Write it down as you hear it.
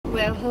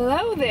Well,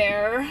 hello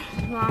there.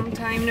 Long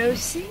time no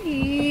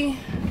see.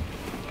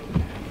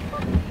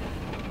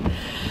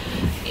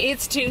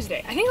 It's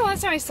Tuesday. I think the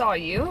last time I saw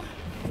you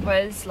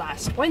was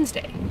last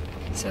Wednesday.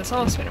 So it's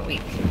almost been a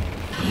week.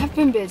 I've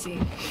been busy.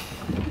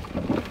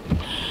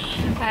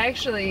 I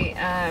actually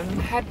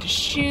had to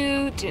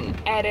shoot and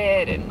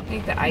edit and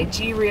make the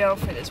IG reel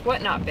for this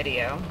Whatnot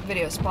video.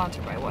 Video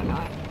sponsored by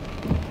Whatnot.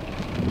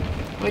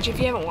 Which if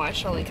you haven't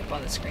watched, I'll link up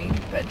on the screen.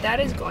 But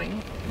that is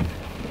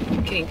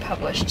getting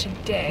published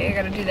today. I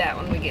gotta do that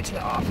when we get to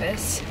the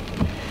office.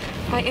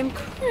 I am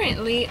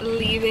currently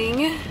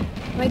leaving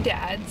my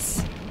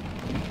dad's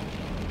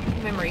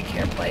memory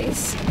care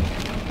place.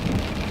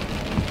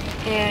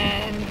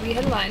 And we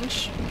had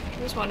lunch.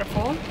 It was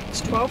wonderful.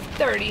 It's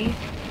 12:30.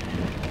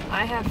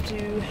 I have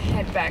to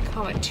head back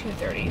home at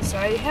 2:30, so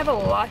I have a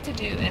lot to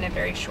do in a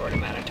very short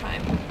amount of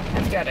time.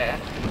 I've got a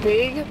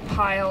big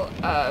pile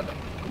of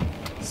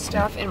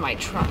stuff in my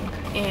trunk,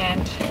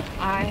 and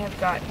I have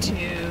got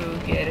to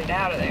get it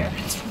out of there.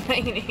 It's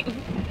raining.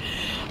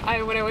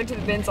 When I went to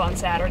the BINS on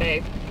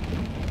Saturday,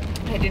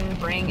 I didn't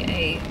bring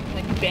a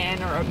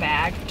bin or a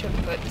bag to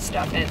put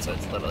stuff in, so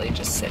it's literally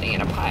just sitting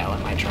in a pile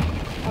in my trunk.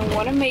 I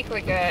want to make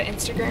like a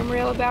Instagram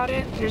reel about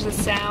it. There's a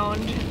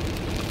sound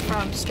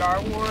from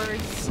Star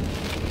Wars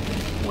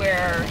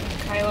where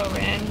Kylo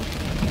Ren,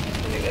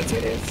 I think that's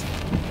what it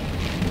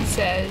is,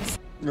 says,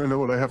 I know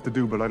what I have to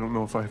do, but I don't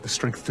know if I have the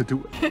strength to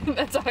do it.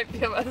 That's how I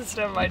feel about the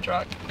stuff in my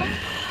truck.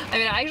 I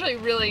mean, I actually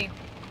really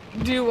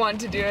do want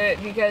to do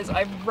it because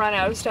I've run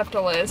out of stuff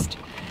to list,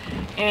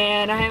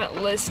 and I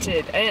didn't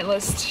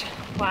list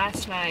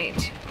last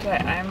night,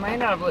 but I might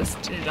not have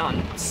listed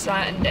on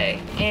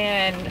Sunday.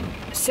 And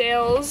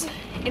sales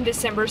in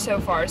December so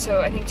far,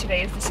 so I think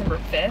today is December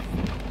 5th,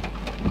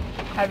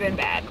 have been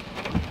bad.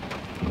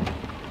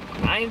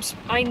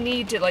 I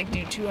need to like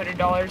do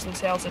 $200 in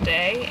sales a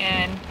day,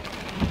 and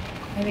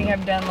I think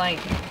I've done like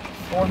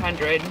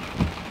 400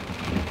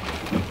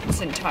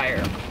 this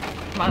entire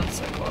month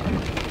so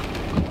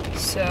far.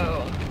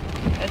 So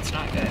that's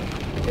not good.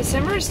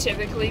 December is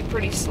typically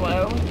pretty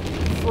slow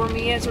for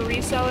me as a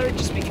reseller,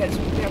 just because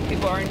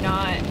people are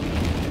not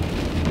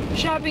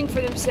shopping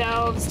for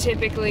themselves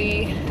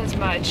typically as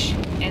much,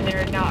 and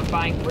they're not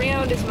buying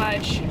pre-owned as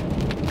much.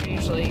 They're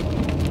usually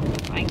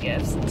buying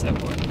gifts and so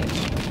forth, which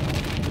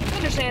is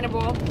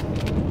understandable,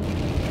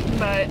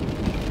 but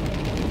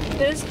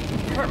this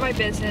hurt my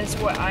business.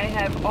 What I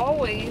have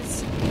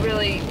always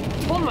really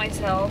told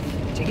myself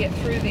to get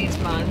through these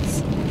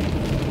months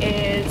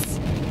is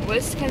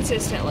list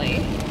consistently,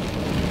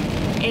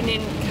 and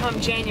then come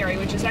January,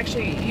 which is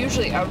actually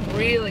usually a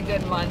really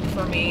good month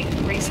for me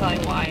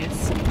reselling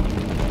wise,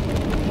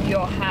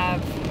 you'll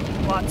have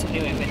lots of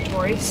new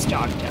inventory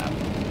stocked up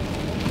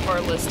or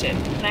listed.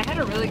 And I had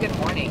a really good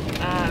morning.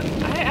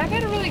 I've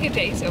had a really good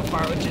day so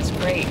far, which is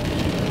great.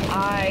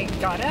 I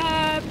got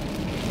up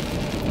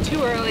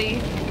too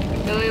early.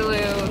 Billy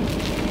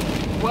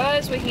Lou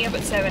was waking up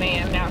at 7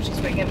 a.m. Now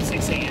she's waking up at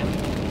 6 a.m.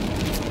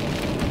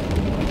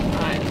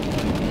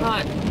 I'm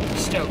not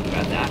stoked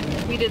about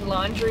that. We did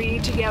laundry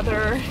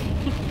together,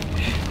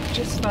 which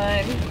is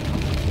fun.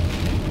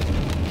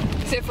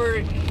 Except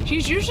for,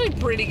 she's usually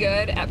pretty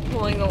good at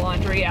pulling the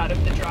laundry out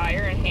of the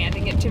dryer and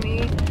handing it to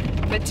me.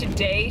 But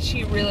today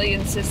she really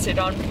insisted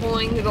on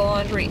pulling the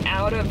laundry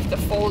out of the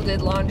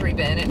folded laundry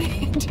bin and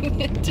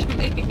handing it to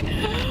me,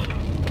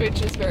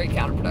 which is very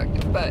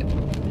counterproductive, but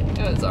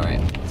it was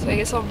alright. So I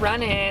guess I'll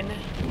run in,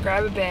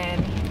 grab a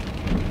bin,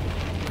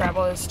 grab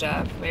all this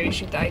stuff, maybe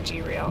shoot the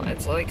IG reel.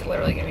 It's like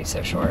literally gonna be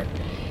so short.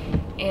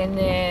 And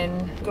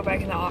then go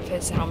back in the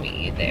office and I'll meet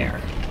you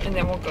there. And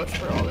then we'll go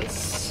through all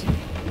this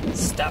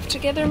stuff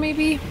together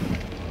maybe.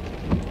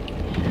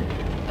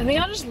 I think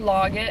I'll just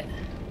log it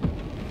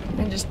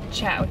and just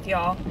chat with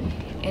y'all.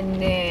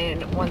 And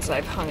then once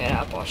I've hung it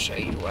up, I'll show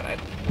you what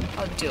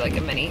I'll do, like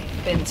a mini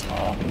BINS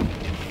haul.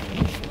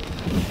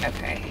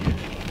 Okay.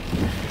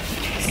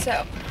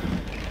 So,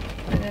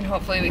 and then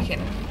hopefully we can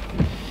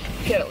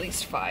get at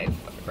least 5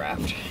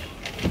 photographed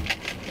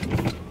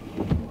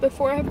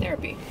before I have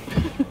therapy.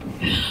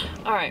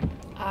 Alright,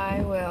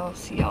 I will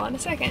see y'all in a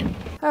second.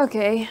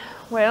 Okay,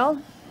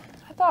 well,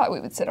 I thought we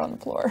would sit on the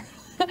floor.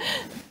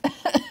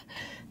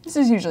 This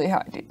is usually how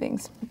I do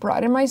things.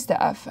 Brought in my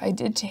stuff. I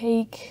did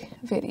take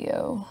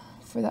video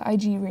for the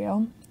IG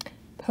reel,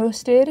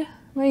 posted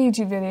my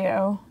YouTube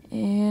video,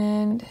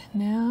 and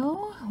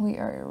now we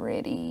are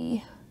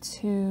ready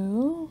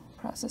to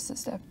process this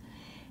stuff.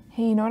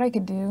 Hey, you know what I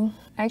could do?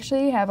 I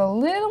actually have a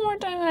little more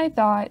time than I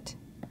thought,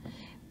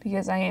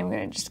 because I am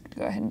gonna just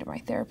go ahead and do my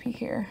therapy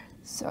here.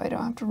 So I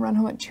don't have to run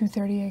home at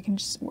 2:30, I can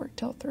just work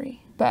till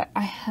 3. But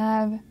I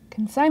have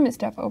consignment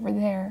stuff over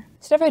there.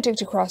 Stuff I took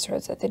to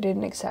Crossroads that they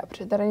didn't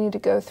accept, that I need to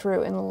go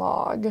through and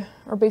log,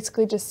 or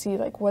basically just see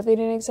like what they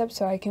didn't accept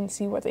so I can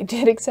see what they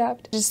did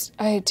accept.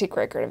 I take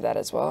record of that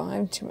as well.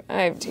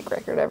 I take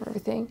record of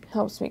everything.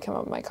 Helps me come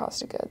up with my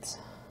cost of goods.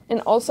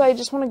 And also I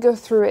just want to go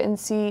through it and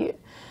see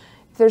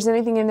if there's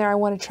anything in there I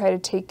want to try to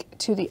take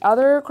to the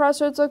other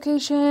Crossroads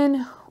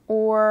location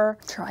or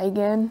try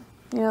again.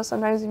 You know,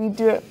 sometimes if you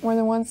do it more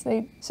than once,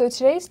 so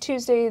today's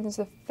Tuesday, this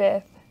is the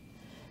 5th.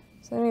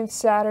 So that means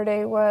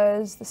Saturday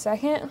was the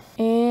 2nd.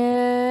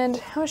 And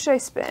how much did I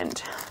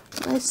spend?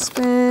 I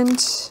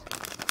spent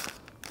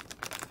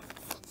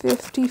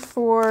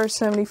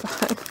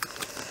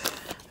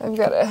 $54.75. I've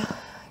got to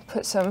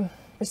put some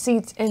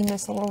receipts in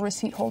this little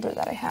receipt holder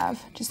that I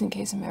have, just in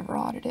case I'm ever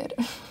audited.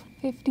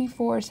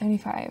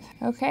 $54.75.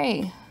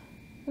 Okay,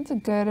 that's a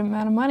good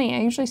amount of money. I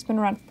usually spend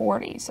around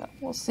 40, so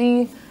we'll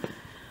see.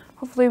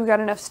 Hopefully we got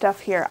enough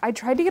stuff here. I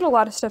tried to get a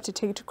lot of stuff to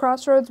take to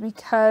Crossroads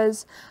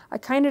because I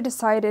kind of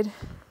decided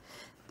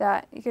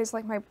that, you guys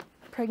like my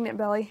pregnant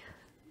belly?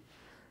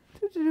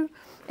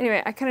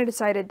 Anyway, I kind of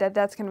decided that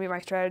that's going to be my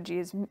strategy,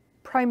 is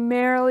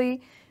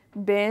primarily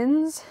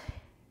BINS,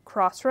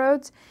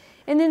 Crossroads,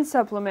 and then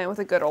supplement with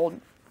a good old,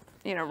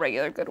 you know,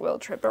 regular Goodwill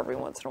trip every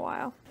once in a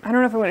while. I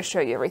don't know if I'm going to show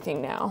you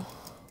everything now.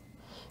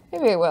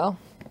 Maybe I will.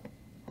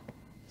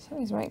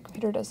 Sometimes my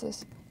computer does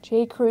this.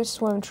 J. Crew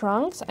swim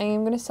trunks. I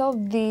am going to sell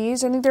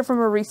these. I think they're from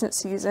a recent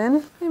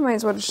season. I might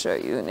as well just show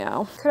you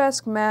now. Could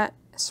ask Matt.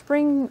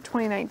 Spring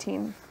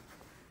 2019.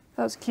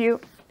 That was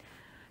cute.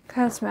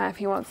 Could ask Matt if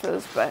he wants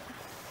those, but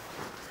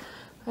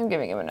I'm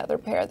giving him another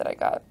pair that I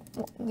got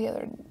the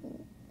other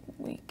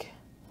week.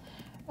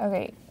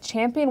 Okay,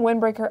 Champion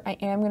Windbreaker. I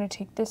am going to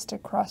take this to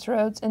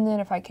Crossroads, and then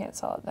if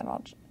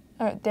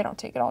if they don't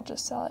take it, I'll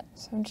just sell it.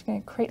 So I'm just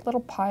going to create little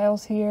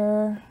piles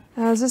here.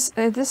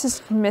 This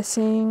is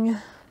missing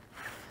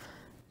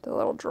the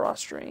little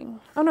drawstring.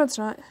 Oh, no, it's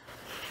not.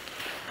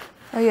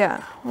 Oh,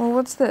 yeah. Well,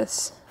 what's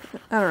this?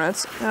 I don't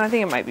know. I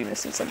think it might be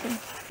missing something.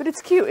 But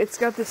it's cute. It's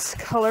got this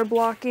color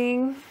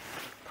blocking,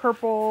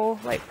 purple,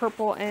 light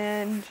purple,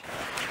 and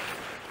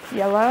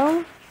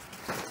yellow.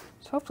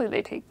 So hopefully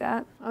they take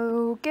that.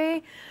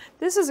 Okay.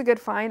 This is a good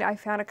find. I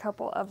found a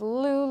couple of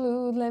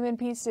Lululemon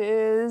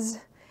pieces.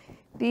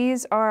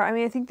 These are, I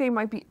mean, I think they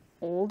might be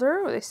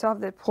older. They still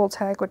have the pull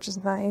tag, which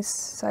is nice.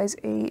 Size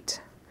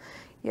 8.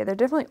 Yeah, they're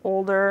definitely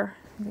older.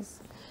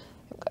 I've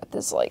got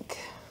this like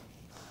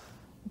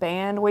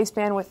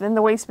waistband within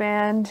the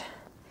waistband.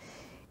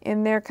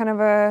 And they're kind of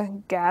a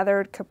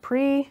gathered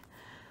capri,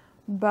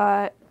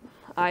 but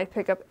I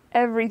pick up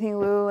everything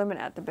Lululemon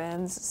at the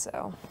BINS.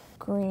 So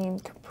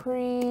green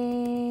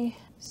capri,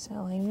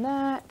 selling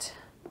that.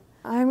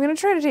 I'm gonna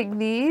try to take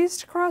these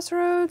to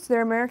Crossroads.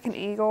 They're American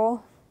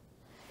Eagle,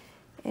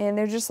 and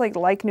they're just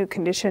like new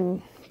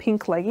condition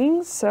pink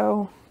leggings.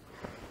 So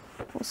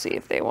we'll see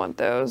if they want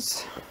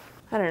those.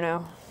 I don't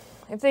know.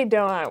 If they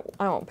don't,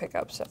 I won't pick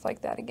up stuff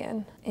like that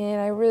again. And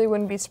I really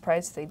wouldn't be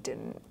surprised if they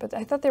didn't, but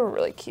I thought they were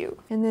really cute.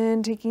 And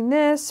then taking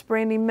this,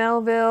 Brandy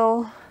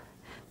Melville.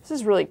 This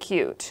is really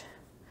cute.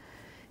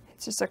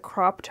 It's just a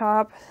crop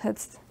top.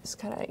 That's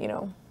kind of, you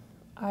know,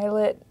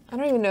 eyelet. I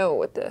don't even know how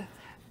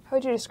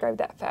would you describe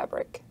that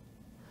fabric?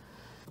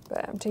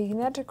 But I'm taking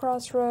that to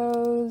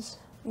Crossroads.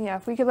 Yeah,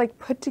 if we could like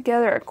put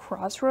together a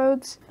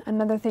Crossroads,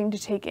 another thing to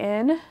take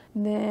in,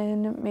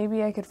 then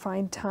maybe I could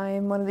find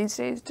time one of these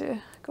days to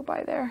go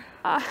by there.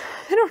 I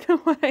don't know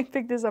what I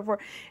picked this up for.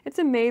 It's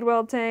a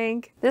Madewell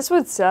tank. This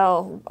would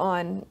sell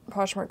on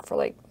Poshmark for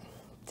like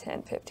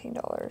 $10,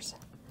 $15.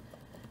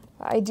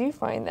 I do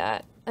find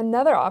that.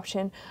 Another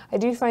option, I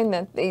do find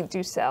that they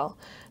do sell.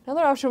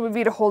 Another option would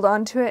be to hold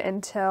on to it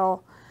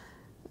until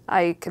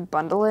I could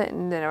bundle it,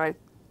 and then I would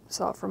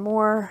sell it for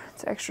more.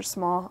 It's extra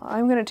small.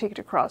 I'm gonna take it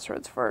to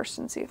Crossroads first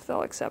and see if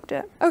they'll accept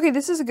it. Okay,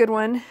 this is a good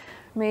one.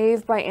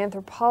 Maeve by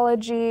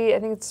Anthropology. I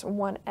think it's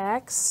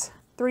 1X,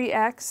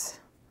 3X.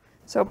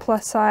 So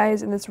plus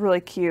size, and it's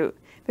really cute.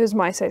 If it was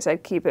my size,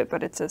 I'd keep it,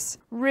 but it's this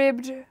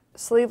ribbed,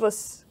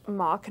 sleeveless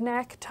mock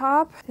neck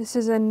top. This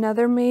is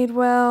another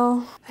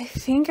Madewell. I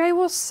think I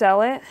will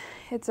sell it.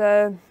 It's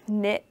a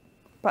knit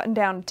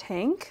button-down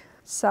tank,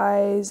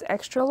 size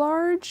extra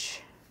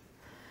large.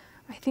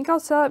 I think I'll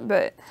sell it,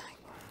 but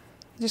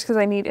just because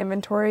I need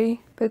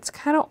inventory. But it's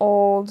kind of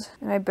old,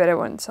 and I bet it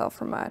wouldn't sell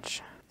for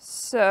much.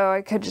 So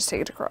I could just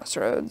take it to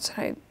Crossroads.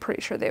 I'm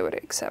pretty sure they would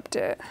accept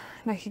it,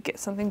 and I could get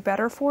something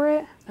better for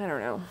it. I don't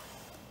know.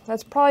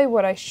 That's probably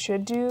what I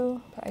should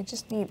do, but I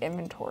just need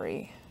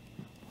inventory.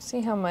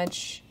 See how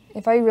much,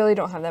 if I really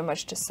don't have that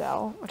much to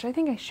sell, which I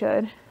think I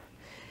should,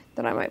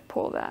 then I might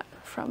pull that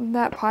from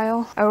that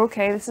pile.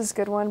 Okay, this is a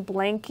good one.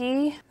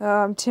 Blanky.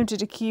 I'm tempted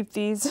to keep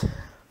these.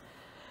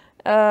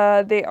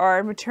 They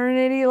are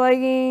maternity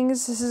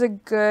leggings. This is a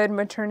good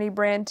maternity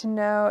brand to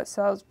know. It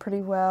sells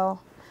pretty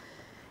well.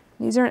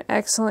 These are in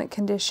excellent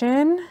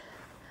condition.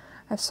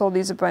 I've sold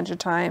these a bunch of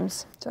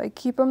times. So I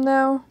keep them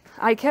though.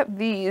 I kept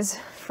these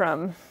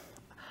from,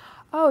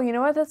 oh, you know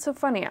what? That's so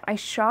funny. I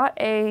shot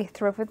a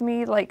Thrift With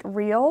Me like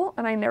reel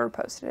and I never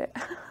posted it.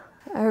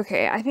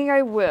 Okay, I think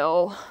I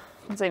will,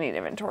 since I need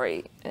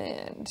inventory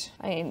and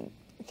I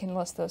can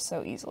list those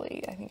so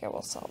easily. I think I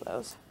will sell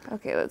those.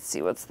 Okay, let's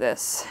see, what's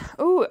this?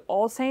 Ooh,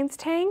 All Saints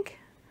tank.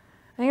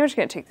 I think I'm just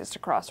gonna take this to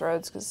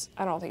Crossroads because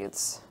I don't think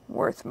it's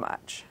worth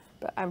much,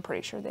 but I'm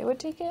pretty sure they would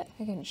take it.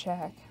 I can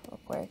check real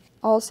quick.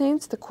 All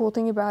Saints, the cool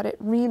thing about it,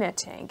 Rena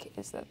tank,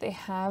 is that they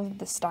have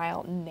the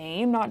style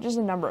name, not just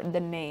a number, the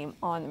name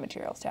on the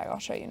materials tag. I'll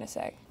show you in a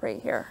sec.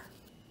 Right here.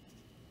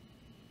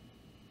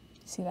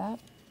 See that?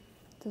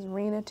 This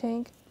Rena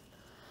tank.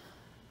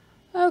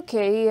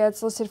 Okay, yeah,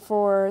 it's listed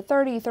for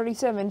 30,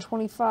 37,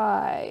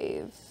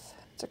 25.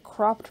 It's a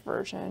cropped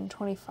version,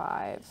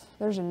 25.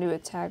 There's a new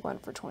tag one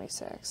for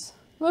 26.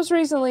 Most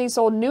recently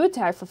sold new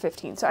tag for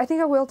 15, so I think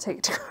I will take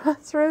it to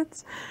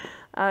Crossroads.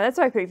 That's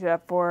what I picked it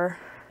up for.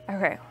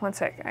 Okay, one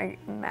sec.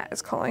 Matt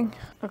is calling.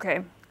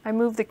 Okay, I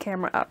moved the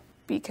camera up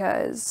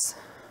because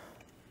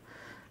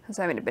I was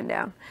having it been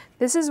down.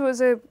 This was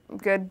a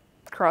good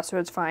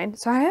Crossroads find,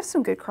 so I have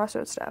some good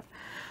Crossroads stuff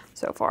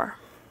so far.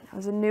 It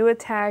was a new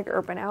tag,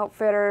 Urban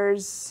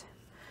Outfitters.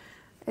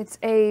 It's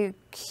a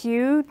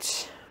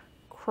cute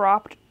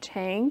cropped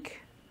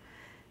tank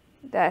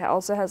that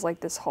also has like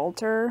this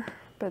halter,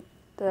 but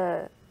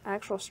the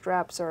actual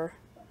straps are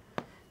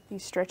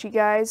these stretchy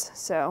guys,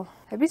 so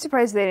I'd be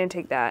surprised if they didn't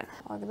take that.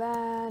 Look at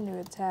that,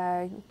 new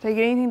tag. Did I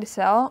get anything to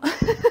sell?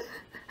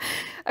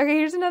 Okay,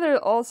 here's another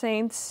All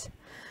Saints.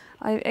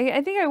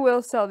 I think I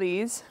will sell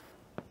these.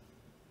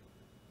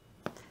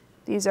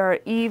 These are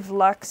Eve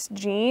Luxe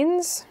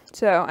jeans.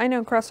 So I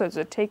know Crossroads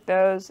would take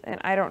those, and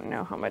I don't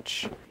know how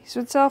much these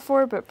would sell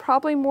for, but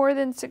probably more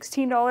than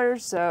 $16,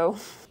 so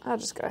I'll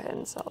just go ahead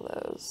and sell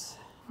those.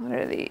 What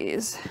are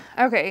these?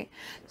 Okay,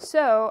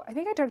 so I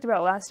think I talked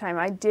about last time,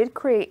 I did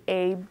create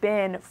a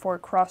bin for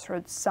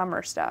Crossroads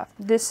summer stuff.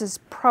 This is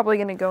probably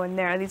gonna go in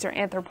there. These are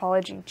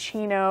Anthropologie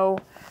chino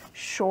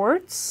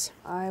shorts.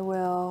 I'm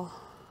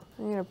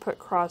gonna put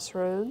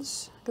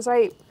Crossroads, because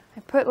I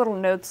put little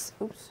notes,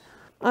 oops.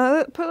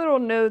 Put little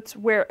notes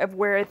of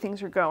where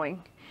things are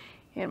going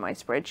in my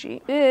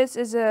spreadsheet. This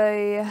is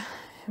a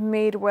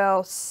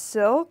Madewell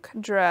silk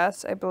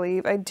dress, I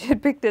believe. I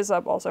did pick this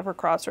up also for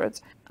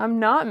Crossroads. I'm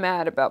not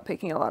mad about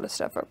picking a lot of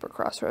stuff up for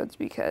Crossroads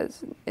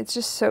because it's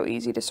just so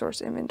easy to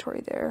source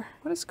inventory there.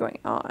 What is going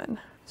on?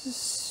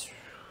 Is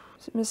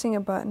it missing a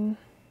button?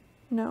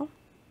 No?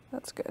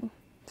 That's good.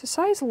 It's a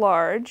size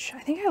large.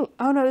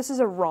 Oh no, this is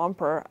a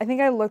romper. I think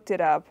I looked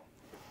it up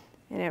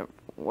and it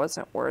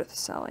wasn't worth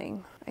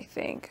selling, I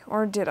think.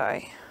 Or did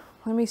I?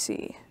 Let me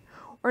see.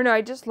 Or no,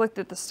 I just looked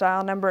at the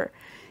style number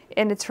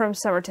and it's from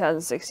summer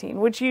 2016,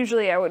 which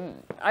usually I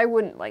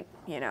wouldn't like,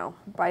 you know,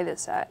 buy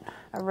this at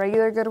a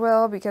regular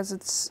Goodwill because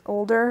it's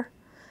older.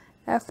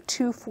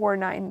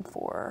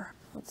 F2494.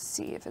 Let's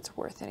see if it's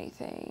worth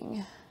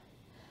anything.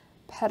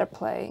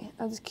 Petaplay.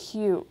 That's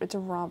cute. It's a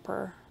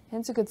romper. And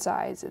it's a good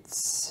size.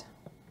 It's,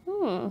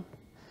 okay,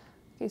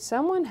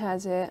 someone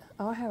has it.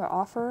 Oh, I have an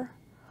offer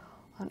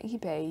on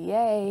eBay.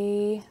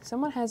 Yay.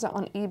 Someone has it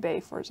on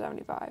eBay for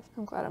 $75.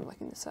 I'm glad I'm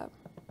looking this up.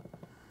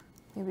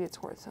 Maybe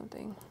it's worth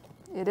something.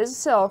 It is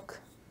silk,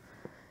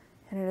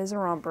 and it is a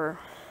romper.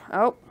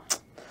 Oh,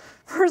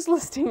 first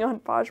listing on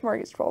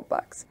Poshmark is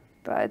 $12,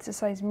 but it's a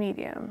size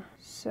medium.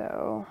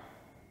 So,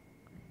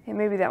 and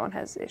maybe that one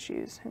has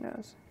issues, who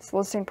knows. This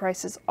listing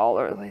price is all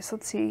over the place.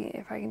 Let's see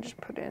if I can just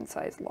put it in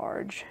size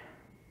large.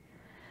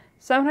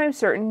 Sometimes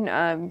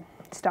certain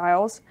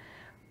styles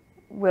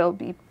will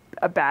be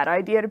a bad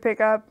idea to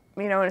pick up,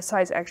 you know, in a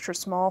size extra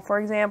small, for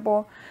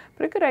example,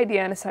 but a good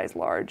idea in a size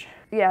large.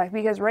 Yeah,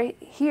 because right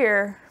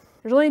here,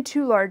 there's only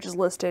 2 larges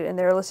listed, and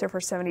they're listed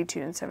for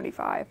 72 and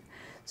 75.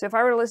 So if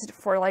I were to list it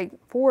for like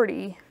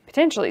 40,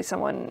 potentially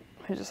someone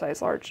who's a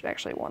size large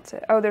actually wants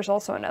it. Oh, there's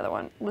also another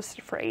one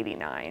listed for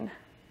 89.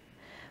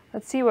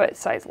 Let's see what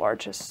size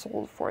large has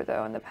sold for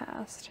though in the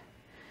past.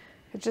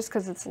 It's just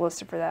because it's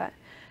listed for that.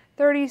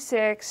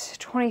 36,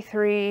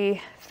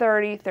 23,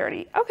 30,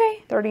 30.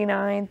 Okay,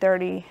 39,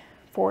 30,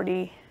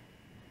 40,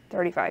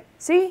 35.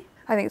 See?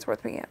 I think it's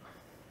worth picking up.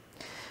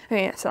 I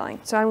mean, it's selling,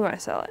 so I'm going to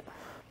sell it.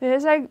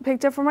 This I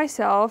picked up for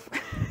myself.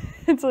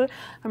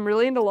 I'm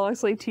really into long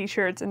sleeve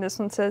t-shirts, and this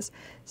one says,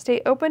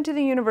 "Stay open to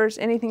the universe,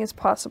 anything is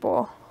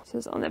possible." It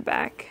says on the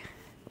back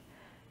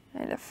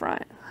and the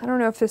front. I don't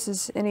know if this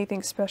is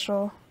anything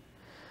special.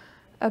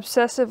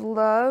 Obsessive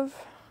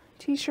Love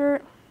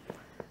t-shirt.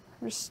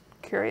 I'm just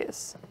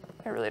curious.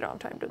 I really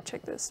don't have time to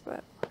check this,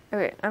 but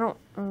okay,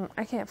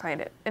 I can't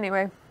find it.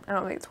 Anyway, I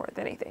don't think it's worth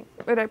anything,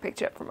 but I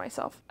picked it up for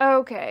myself.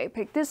 Okay,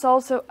 picked this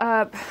also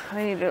up.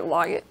 I need to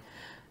log it.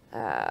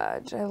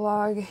 Did I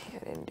log? I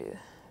didn't do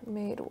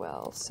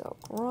Madewell silk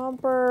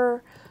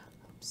romper,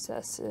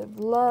 Obsessive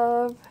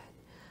Love,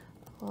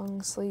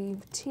 long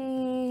sleeve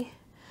tee.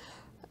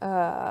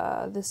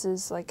 This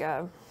is like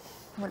a,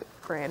 what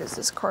brand is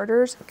this?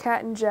 Carter's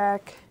Cat and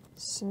Jack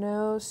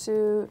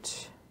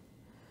snowsuit.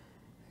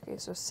 Okay,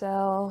 so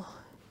sell,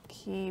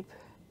 keep.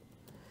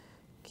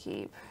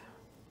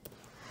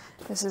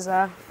 This is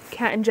a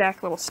Cat and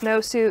Jack little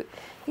snowsuit.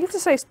 I think it's a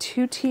size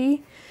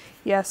 2T.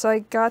 Yeah, so I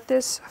got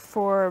this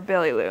for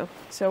Billy Lou.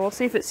 So we'll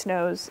see if it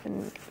snows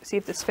and see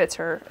if this fits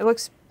her. It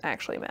looks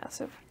actually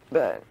massive,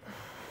 but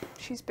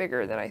she's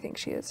bigger than I think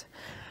she is.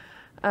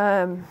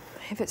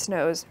 If it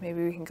snows,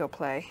 maybe we can go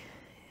play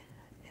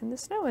in the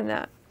snow in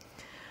that.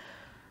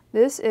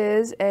 This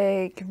is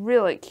a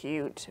really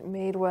cute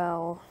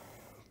Madewell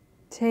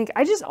tank.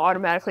 I just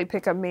automatically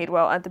pick up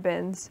Madewell at the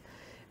bins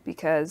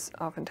because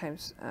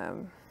oftentimes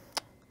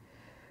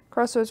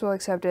Crossroads will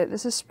accept it.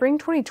 This is spring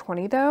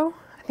 2020 though.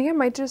 I think I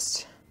might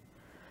just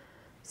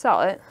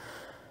sell it.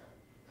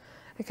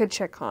 I could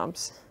check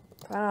comps,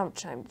 but I don't have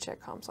time to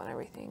check comps on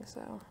everything,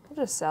 so I'll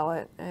just sell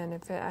it. And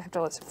if I have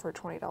to list it for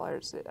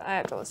 $20, I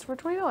have to list it for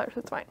 $20.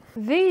 That's fine.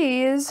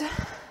 These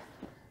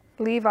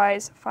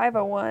Levi's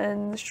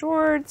 501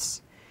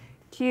 shorts,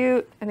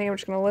 cute. I think I'm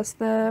just gonna list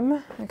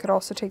them. I could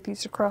also take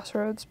these to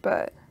Crossroads,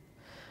 but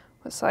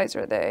what size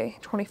are they?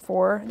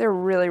 24. They're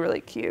really,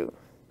 really cute.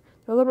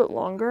 They're a little bit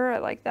longer. I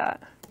like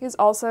that. Because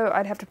also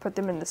I'd have to put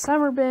them in the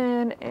summer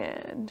bin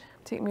and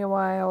take me a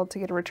while to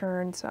get a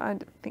return, so I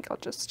think I'll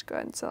just go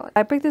ahead and sell it.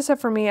 I picked this up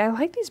for me. I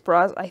like these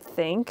bras, I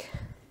think.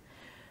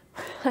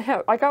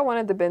 I got one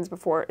at the bins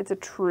before. It's a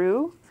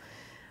True.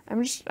 I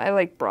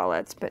like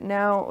bralettes, but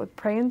now with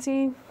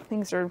pregnancy,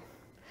 things are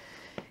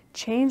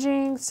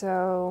changing,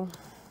 so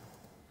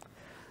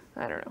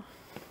I don't know.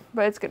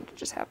 But it's good to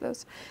just have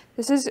those.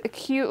 This is a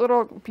cute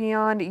little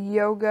Beyond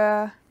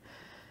Yoga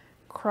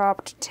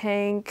cropped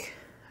tank.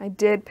 I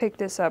did pick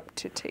this up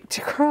to take to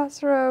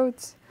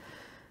Crossroads,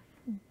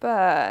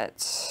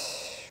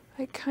 but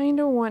I kind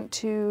of want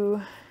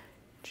to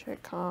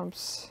check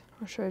comps,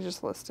 or should I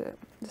just list it?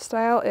 The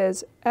style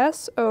is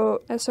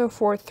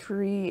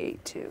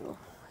SO4382.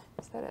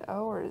 Is that an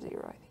O or a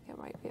 0? I think it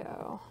might be an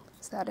O.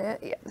 Is that it?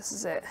 Yeah, this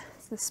is it.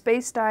 It's the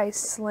Space Dye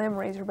Slim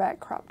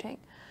Razorback Crop Tank.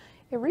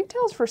 It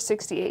retails for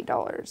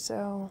 $68,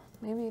 so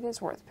maybe it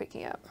is worth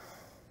picking up.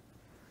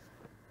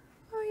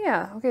 Oh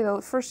yeah, okay,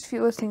 the first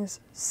few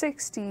listings,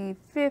 60,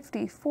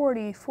 50,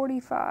 40,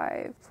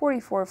 45,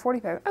 44,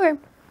 45. Okay,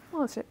 I'll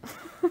list it.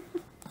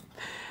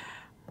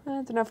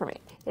 That's enough for me.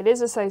 It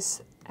is a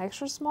size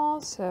extra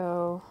small,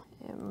 so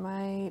it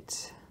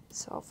might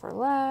sell for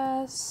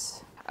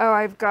less. Oh,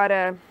 I've got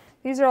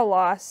these are a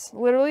loss.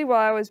 Literally while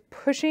I was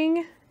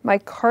pushing my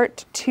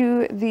cart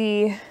to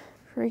the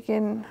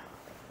freaking,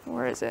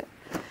 where is it?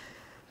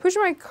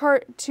 Pushing my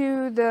cart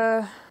to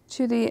the,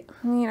 I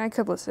mean, I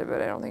could list it,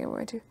 but I don't think I'm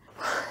going to.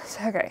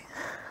 Okay,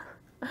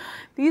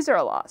 these are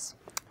a loss.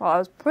 While I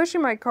was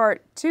pushing my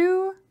cart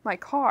to my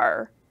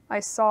car, I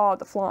saw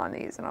the flaw in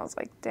these and I was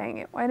like, dang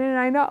it, why didn't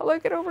I not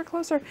look it over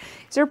closer?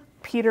 These are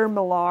Peter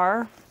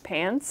Millar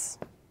pants.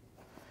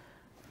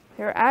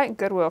 They're at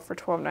Goodwill for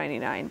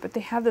 $12.99, but they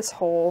have this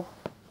hole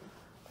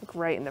like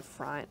right in the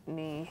front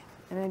knee,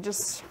 and I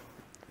just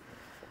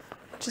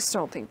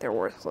don't think they're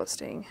worth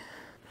listing.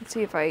 Let's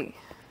see if I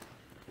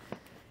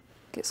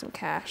get some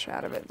cash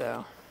out of it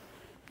though.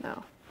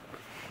 No.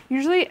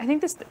 Usually, I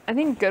think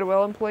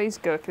Goodwill employees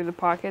go through the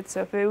pockets,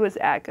 so if it was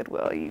at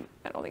Goodwill, I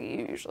don't think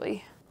you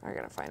usually are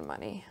gonna find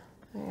money.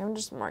 I'm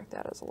just mark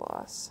that as a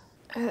loss.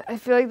 I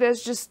feel like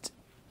that's just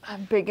a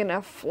big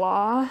enough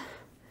flaw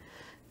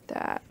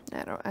that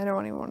I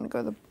don't even want to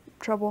go the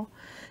trouble.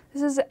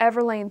 This is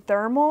Everlane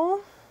Thermal.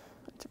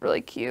 It's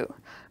really cute.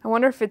 I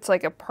wonder if it's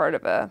like a part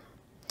of a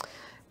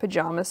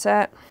pajama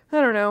set.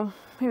 I don't know.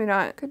 Maybe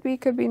not. Could be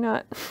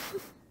not.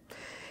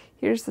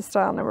 Here's the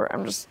style number.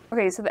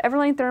 Okay, so the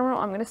Everlane Thermal,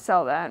 I'm gonna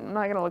sell that. I'm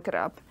not gonna look it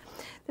up.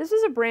 This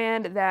is a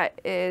brand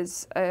that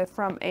is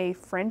from a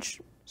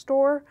French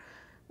store.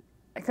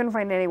 I couldn't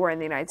find anywhere in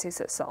the United States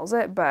that sells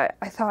it, but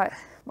I thought,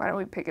 why don't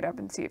we pick it up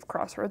and see if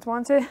Crossroads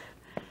wants it?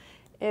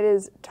 It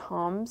is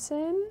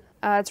Thompson.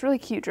 It's a really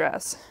cute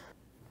dress.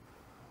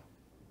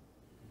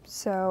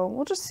 So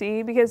we'll just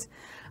see, because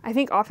I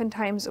think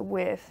oftentimes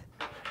with,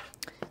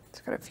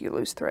 it's got a few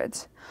loose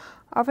threads.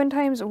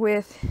 Oftentimes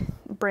with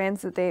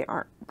brands that they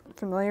aren't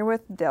familiar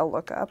with, they'll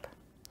look up.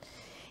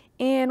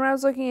 And when I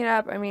was looking it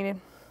up, I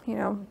mean, you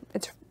know,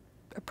 it's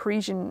a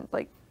Parisian,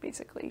 like,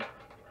 basically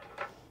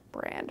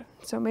brand.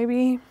 So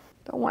maybe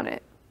don't want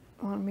it.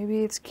 Well,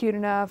 maybe it's cute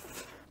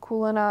enough,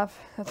 cool enough.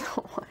 I don't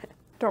want it.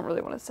 Don't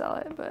really want to sell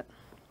it, but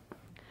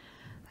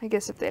I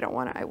guess if they don't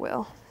want it, I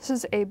will. This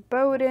is a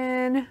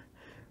Bowden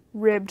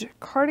ribbed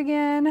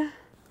cardigan. I'm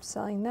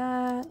selling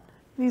that.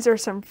 These are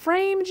some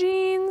frame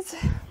jeans.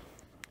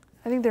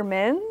 I think they're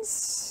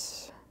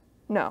men's.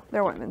 No,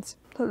 they're women's.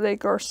 Les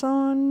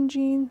Garçons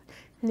jeans.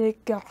 Les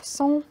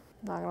Garçons.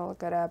 Not gonna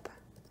look it up.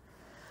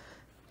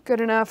 Good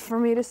enough for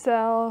me to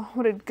sell.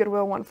 What did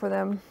Goodwill want for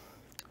them?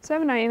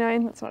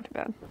 $7.99. That's not too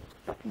bad.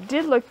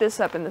 Did look this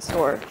up in the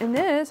store, and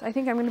this I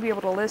think I'm going to be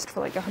able to list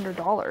for like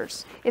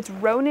 $100. It's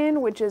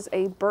Ronin, which is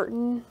a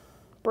Burton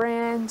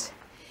brand,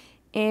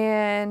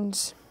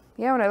 and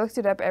yeah, when I looked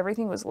it up,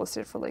 everything was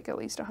listed for like at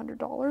least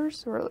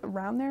 $100 or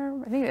around there.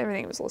 I think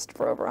everything was listed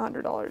for over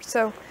 $100.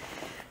 So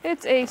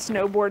it's a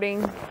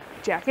snowboarding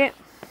jacket.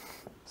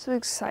 So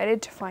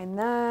excited to find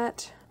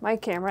that. My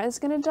camera is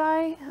going to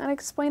die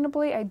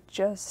unexplainably. I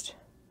just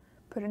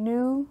put a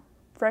new,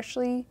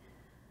 freshly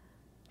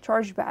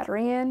charged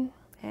battery in,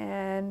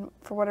 and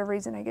for whatever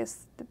reason, I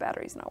guess the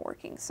battery's not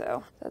working,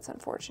 so that's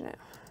unfortunate.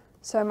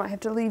 So I might have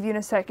to leave you in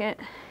a second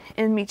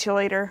and meet you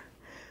later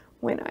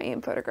when I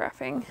am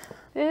photographing.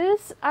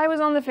 This, I was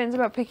on the fence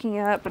about picking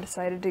up, but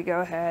decided to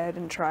go ahead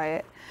and try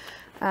it.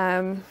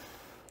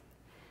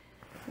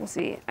 We'll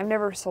see. I've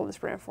never sold this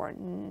brand before.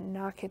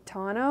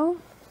 Nakitano.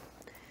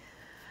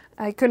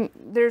 I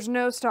couldn't, there's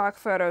no stock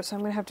photo, so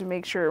I'm gonna have to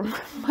make sure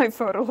my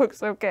photo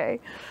looks okay.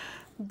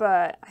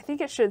 But I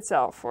think it should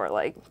sell for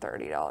like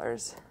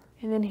 $30.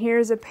 And then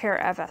here's a pair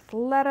of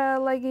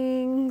Athleta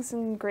leggings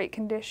in great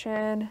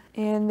condition.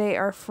 And they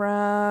are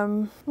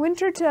from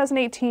winter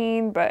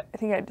 2018, but I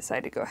think I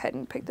decided to go ahead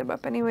and pick them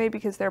up anyway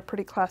because they're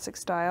pretty classic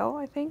style,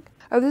 I think.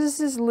 Oh, this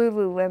is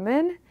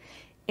Lululemon,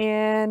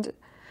 and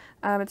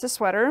it's a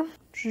sweater,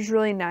 which is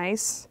really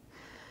nice.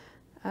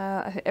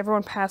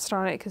 Everyone passed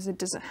on it because it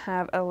doesn't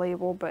have a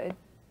label, but it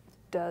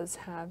does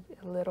have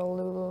a little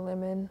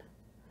Lululemon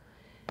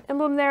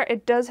emblem there.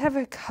 It does have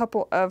a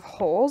couple of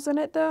holes in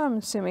it though. I'm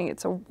assuming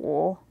it's a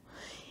wool.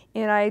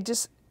 And I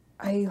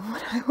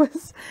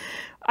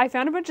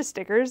found a bunch of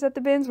stickers at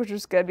the bins, which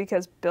was good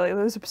because Billy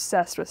was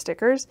obsessed with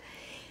stickers.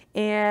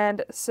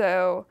 And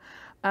so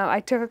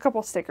I took a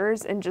couple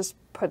stickers and just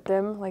put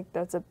them, like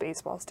that's a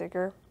baseball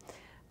sticker,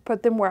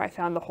 put them where I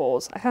found the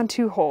holes. I found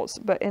 2 holes,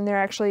 but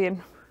they're actually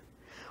in,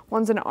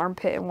 one's in an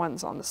armpit and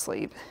one's on the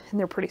sleeve, and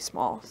they're pretty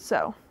small.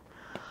 So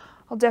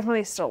I'll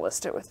definitely still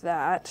list it with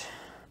that.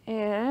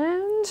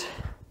 And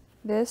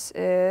this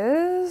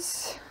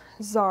is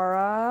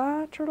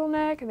Zara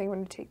turtleneck. I think I'm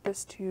going to take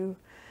this to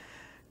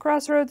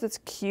Crossroads. It's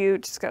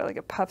cute. It's got like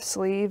a puff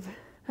sleeve.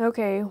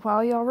 Okay,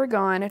 while y'all were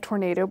gone, a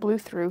tornado blew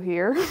through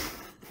here.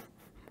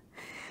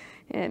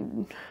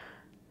 And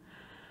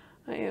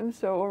I am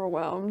so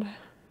overwhelmed.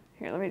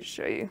 Here, let me just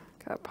show you.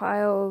 Got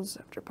piles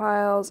after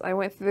piles. I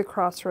went through the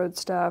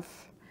Crossroads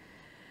stuff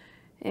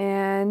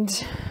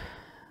and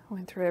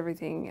went through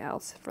everything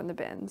else from the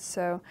bins.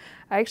 So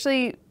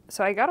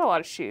I got a lot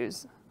of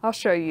shoes. I'll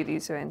show you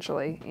these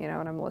eventually, you know,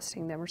 when I'm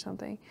listing them or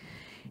something.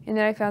 And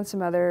then I found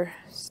some other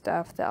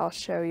stuff that I'll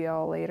show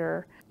y'all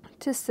later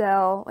to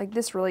sell, like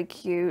this really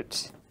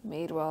cute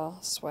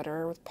Madewell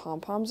sweater with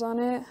pom-poms on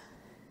it.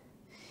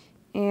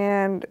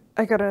 And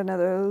I got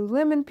another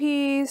lemon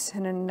piece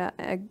and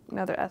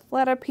another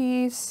Athleta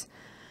piece.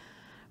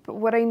 But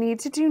what I need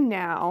to do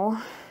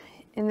now,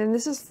 and then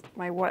this is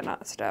my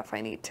whatnot stuff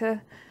I need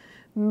to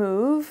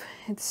move.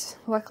 It's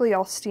luckily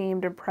all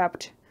steamed and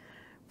prepped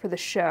for the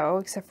show,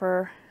 except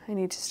for I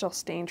need to still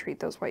stain treat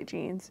those white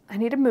jeans. I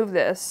need to move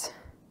this,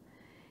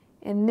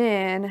 and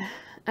then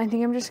I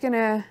think I'm just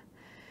gonna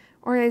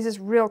organize this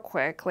real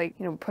quick, like,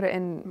 you know, put it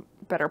in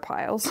better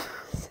piles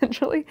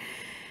essentially,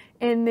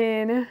 and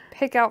then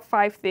pick out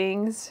 5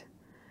 things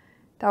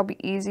that'll be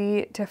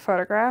easy to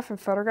photograph and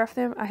photograph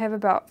them. I have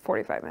about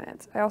 45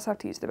 minutes. I also have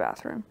to use the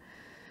bathroom.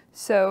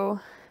 So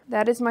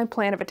that is my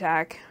plan of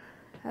attack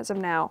as of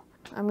now.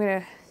 I'm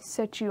gonna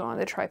set you on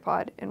the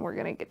tripod and we're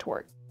gonna get to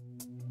work.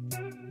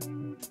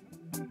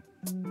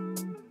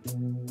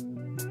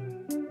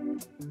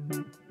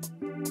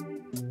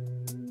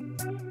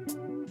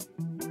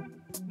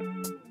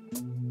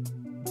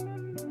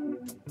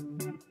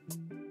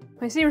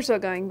 My steamer's still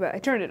going, but I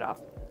turned it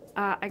off.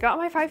 I got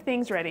my 5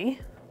 things ready.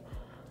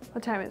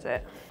 What time is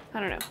it?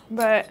 I don't know,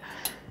 but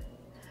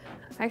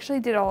I actually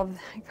did got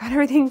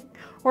everything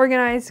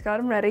organized, got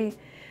them ready,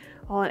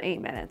 all in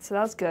 8 minutes, so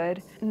that was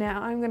good.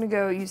 Now I'm gonna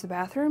go use the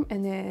bathroom,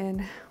 and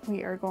then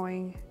we are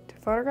going to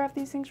photograph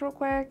these things real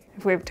quick.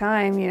 If we have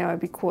time, you know,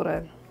 it'd be cool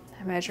to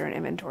measure and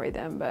inventory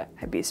them, but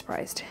I'd be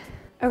surprised.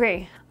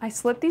 Okay, I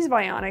slipped these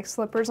Bionic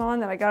slippers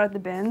on that I got at the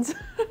bins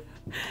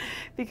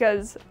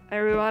because I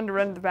really wanted to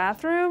run to the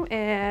bathroom,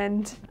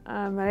 and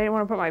I didn't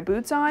want to put my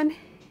boots on,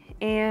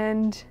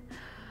 and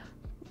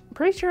I'm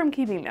pretty sure I'm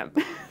keeping them.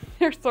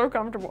 They're so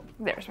comfortable.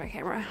 There's my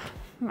camera.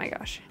 Oh my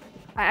gosh.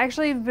 I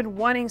actually have been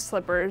wanting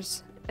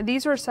slippers.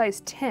 These were a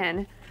size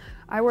 10.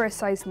 I wear a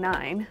size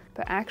 9,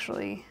 but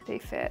actually they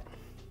fit.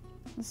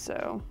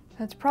 So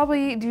that's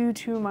probably due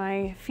to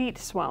my feet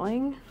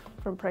swelling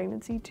from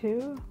pregnancy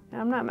too.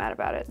 I'm not mad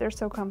about it. They're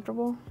so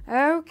comfortable.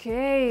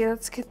 Okay,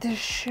 let's get this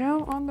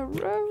show on the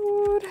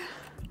road.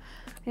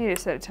 I need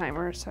to set a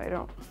timer so I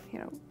don't, you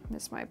know,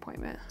 miss my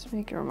appointment. Just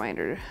make a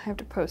reminder, I have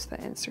to post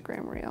that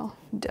Instagram reel.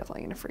 I'm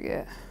definitely gonna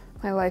forget.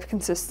 My life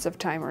consists of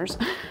timers.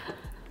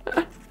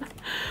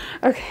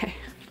 Okay,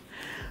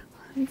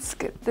 let's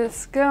get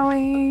this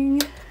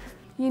going.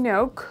 You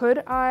know,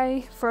 could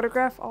I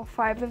photograph all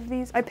 5 of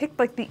these? I picked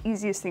like the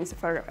easiest things to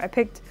photograph. I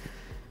picked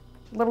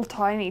little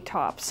tiny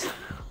tops.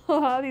 A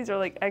lot of these are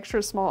like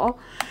extra small,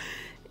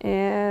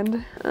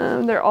 and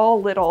they're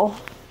all little.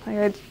 Like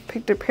I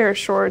picked a pair of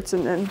shorts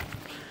and then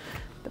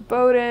the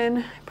Bowden.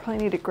 I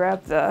probably need to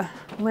grab the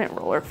lint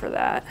roller for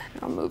that.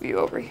 I'll move you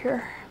over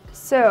here.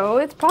 So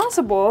it's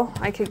possible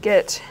I could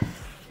get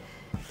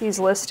these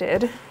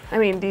listed,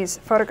 these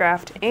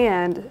photographed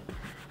and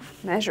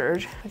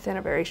measured within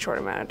a very short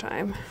amount of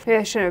time. Maybe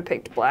I shouldn't have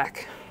picked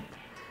black.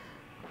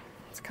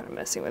 It's kind of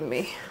messing with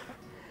me.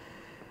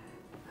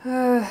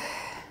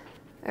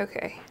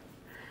 Okay,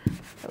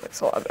 that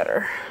looks a lot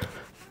better.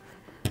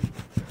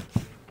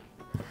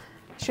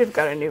 Should have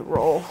got a new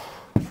roll.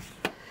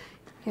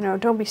 You know,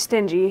 don't be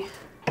stingy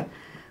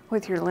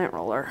with your lint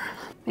roller.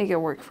 Make it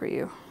work for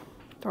you,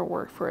 or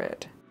work for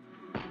it.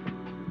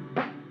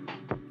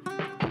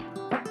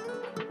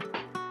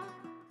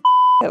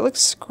 It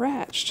looks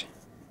scratched.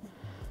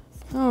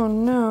 Oh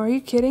no, are you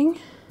kidding?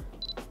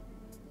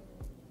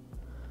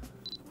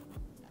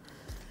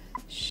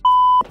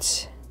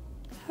 Shit.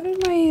 How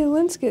did my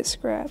lens get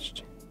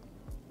scratched?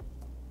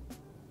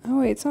 Oh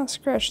wait, it's not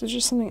scratched, there's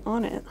just something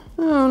on it.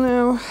 Oh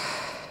no.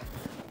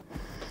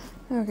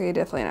 Okay,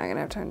 definitely not gonna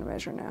have time to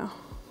measure now.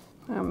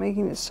 I'm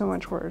making this so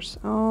much worse.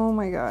 Oh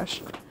my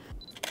gosh.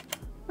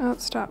 Oh,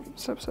 stop.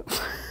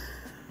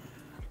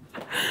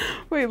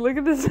 Wait, look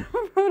at this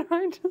photo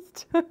I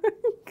just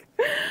took.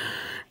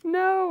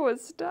 No,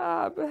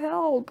 stop,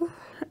 help.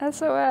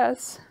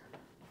 SOS.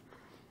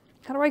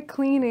 How do I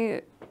clean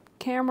a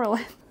camera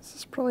lens? This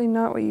is probably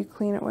not what you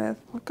clean it with.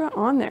 What got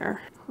on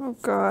there? Oh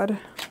God.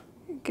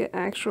 Get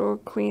actual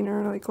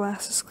cleaner, like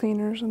glasses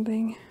cleaner or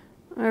something.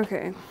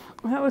 Okay,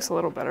 well, that looks a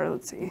little better.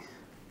 Let's see.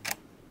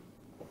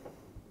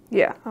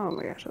 Yeah, oh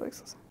my gosh, it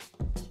looks.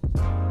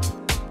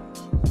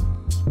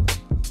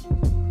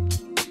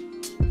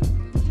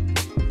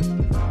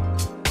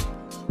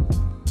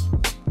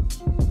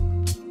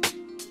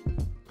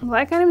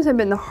 Black items have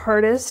been the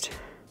hardest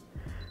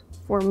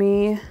for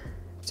me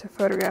to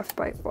photograph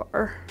by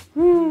far.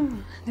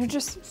 They're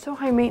just so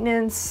high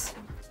maintenance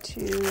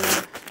to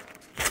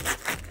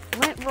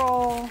lint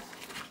roll,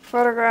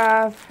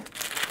 photograph.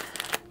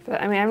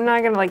 But I mean, I'm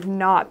not gonna like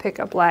not pick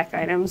up black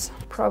items.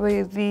 Probably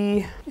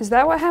is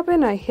that what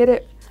happened? I hit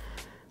it.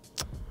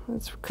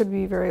 This could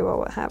be very well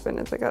what happened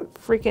is I got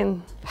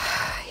freaking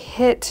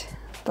hit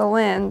the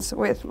lens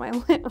with my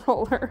lint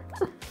roller.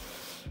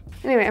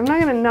 Anyway, I'm not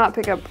gonna not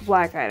pick up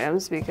black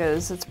items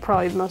because it's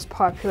probably the most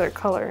popular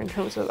color in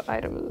terms of the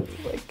items,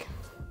 like,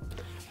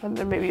 and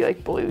then maybe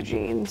like blue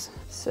jeans.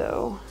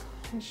 So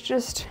it's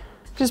just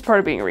part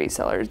of being a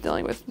reseller is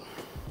dealing with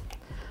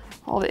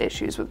all the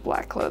issues with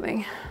black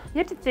clothing. You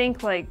have to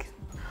think like,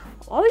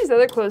 all these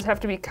other clothes have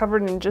to be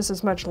covered in just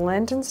as much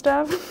lint and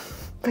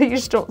stuff, but you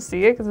just don't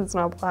see it because it's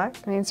not black.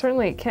 I mean,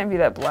 certainly it can't be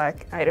that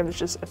black items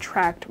just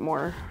attract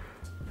more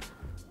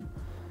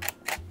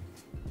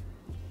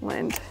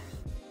lint.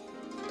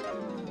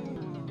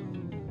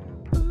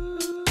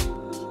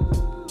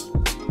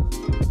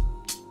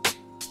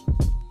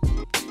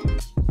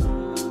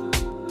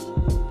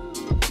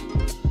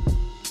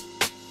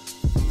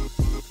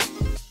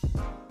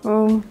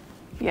 Boom.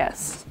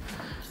 Yes.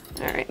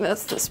 All right,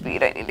 that's the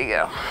speed I need to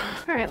go.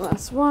 All right,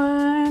 last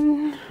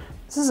one.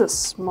 This is a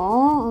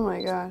small, oh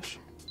my gosh.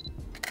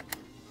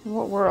 In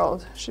what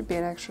world? Should be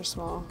an extra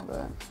small,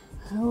 but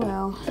oh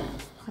well.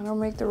 I don't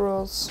make the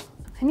rules.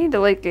 I need to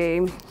like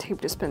a tape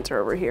dispenser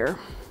over here.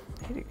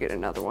 I need to get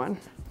another one.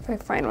 If I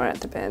find one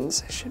at the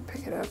bins, I should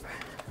pick it up.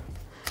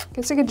 I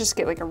guess I could just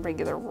get like a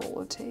regular roll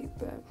of tape,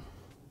 but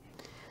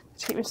the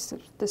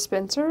tape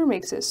dispenser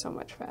makes it so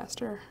much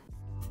faster.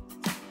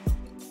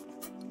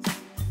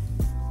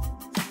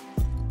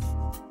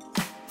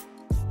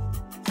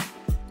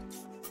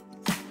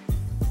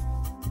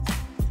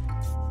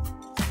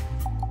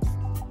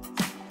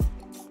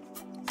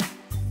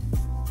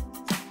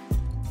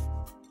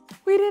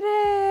 We did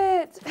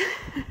it!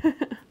 You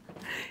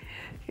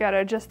gotta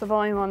adjust the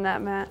volume on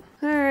that, Matt.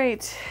 All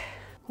right,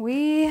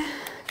 we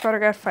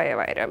photographed 5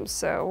 items,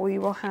 so we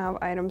will have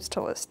items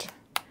to list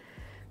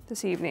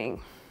this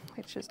evening,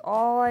 which is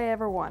all I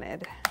ever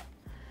wanted.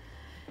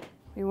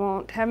 We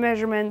won't have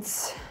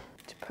measurements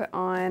to put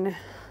on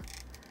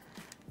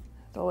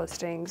the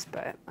listings,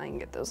 but I can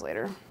get those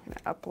later. I'm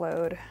gonna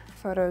upload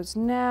photos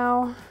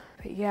now.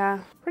 But yeah,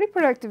 pretty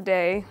productive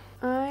day.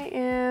 I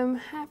am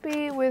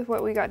happy with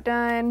what we got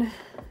done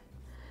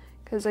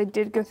because I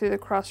did go through the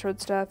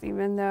Crossroads stuff,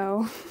 even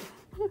though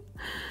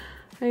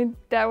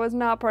that was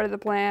not part of the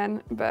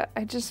plan, but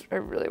I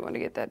really want to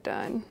get that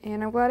done.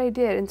 And I'm glad I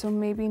did. And so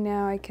maybe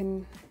now I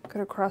can go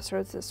to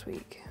Crossroads this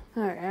week.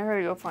 All right, I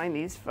gotta go find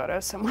these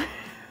photos somewhere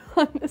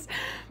on this.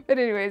 But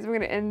anyways, I'm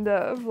gonna end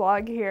the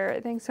vlog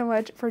here. Thanks so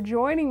much for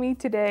joining me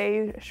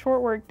today.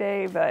 Short work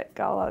day, but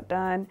got a lot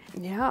done.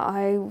 Yeah,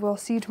 I will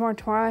see you tomorrow.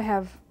 Tomorrow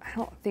I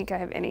don't think I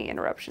have any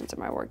interruptions in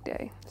my work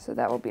day. So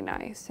that will be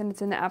nice. And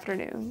it's in the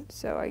afternoon,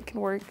 so I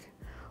can work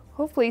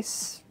hopefully,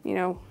 you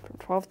know, from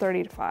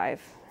 12:30 to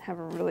 5. Have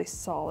a really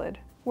solid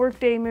work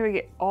day. Maybe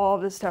get all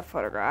this stuff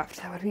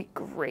photographed. That would be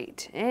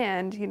great.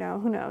 And, you know,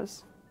 who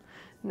knows?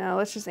 No,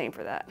 let's just aim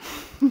for that.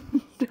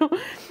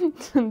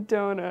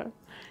 don't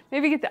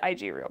maybe get the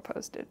IG reel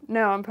posted.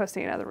 No, I'm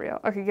posting another reel.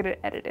 Okay, get it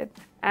edited.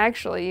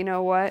 Actually, you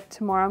know what?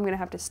 Tomorrow I'm gonna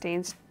have to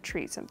stain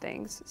treat some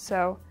things.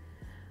 So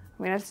I'm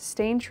gonna have to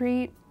stain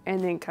treat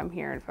and then come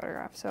here and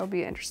photograph. So it'll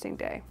be an interesting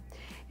day.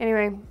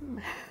 Anyway,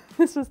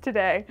 this was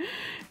today.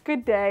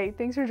 Good day.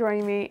 Thanks for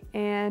joining me,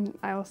 and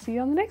I will see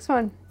you on the next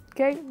one.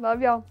 Okay,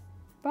 love y'all.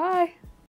 Bye.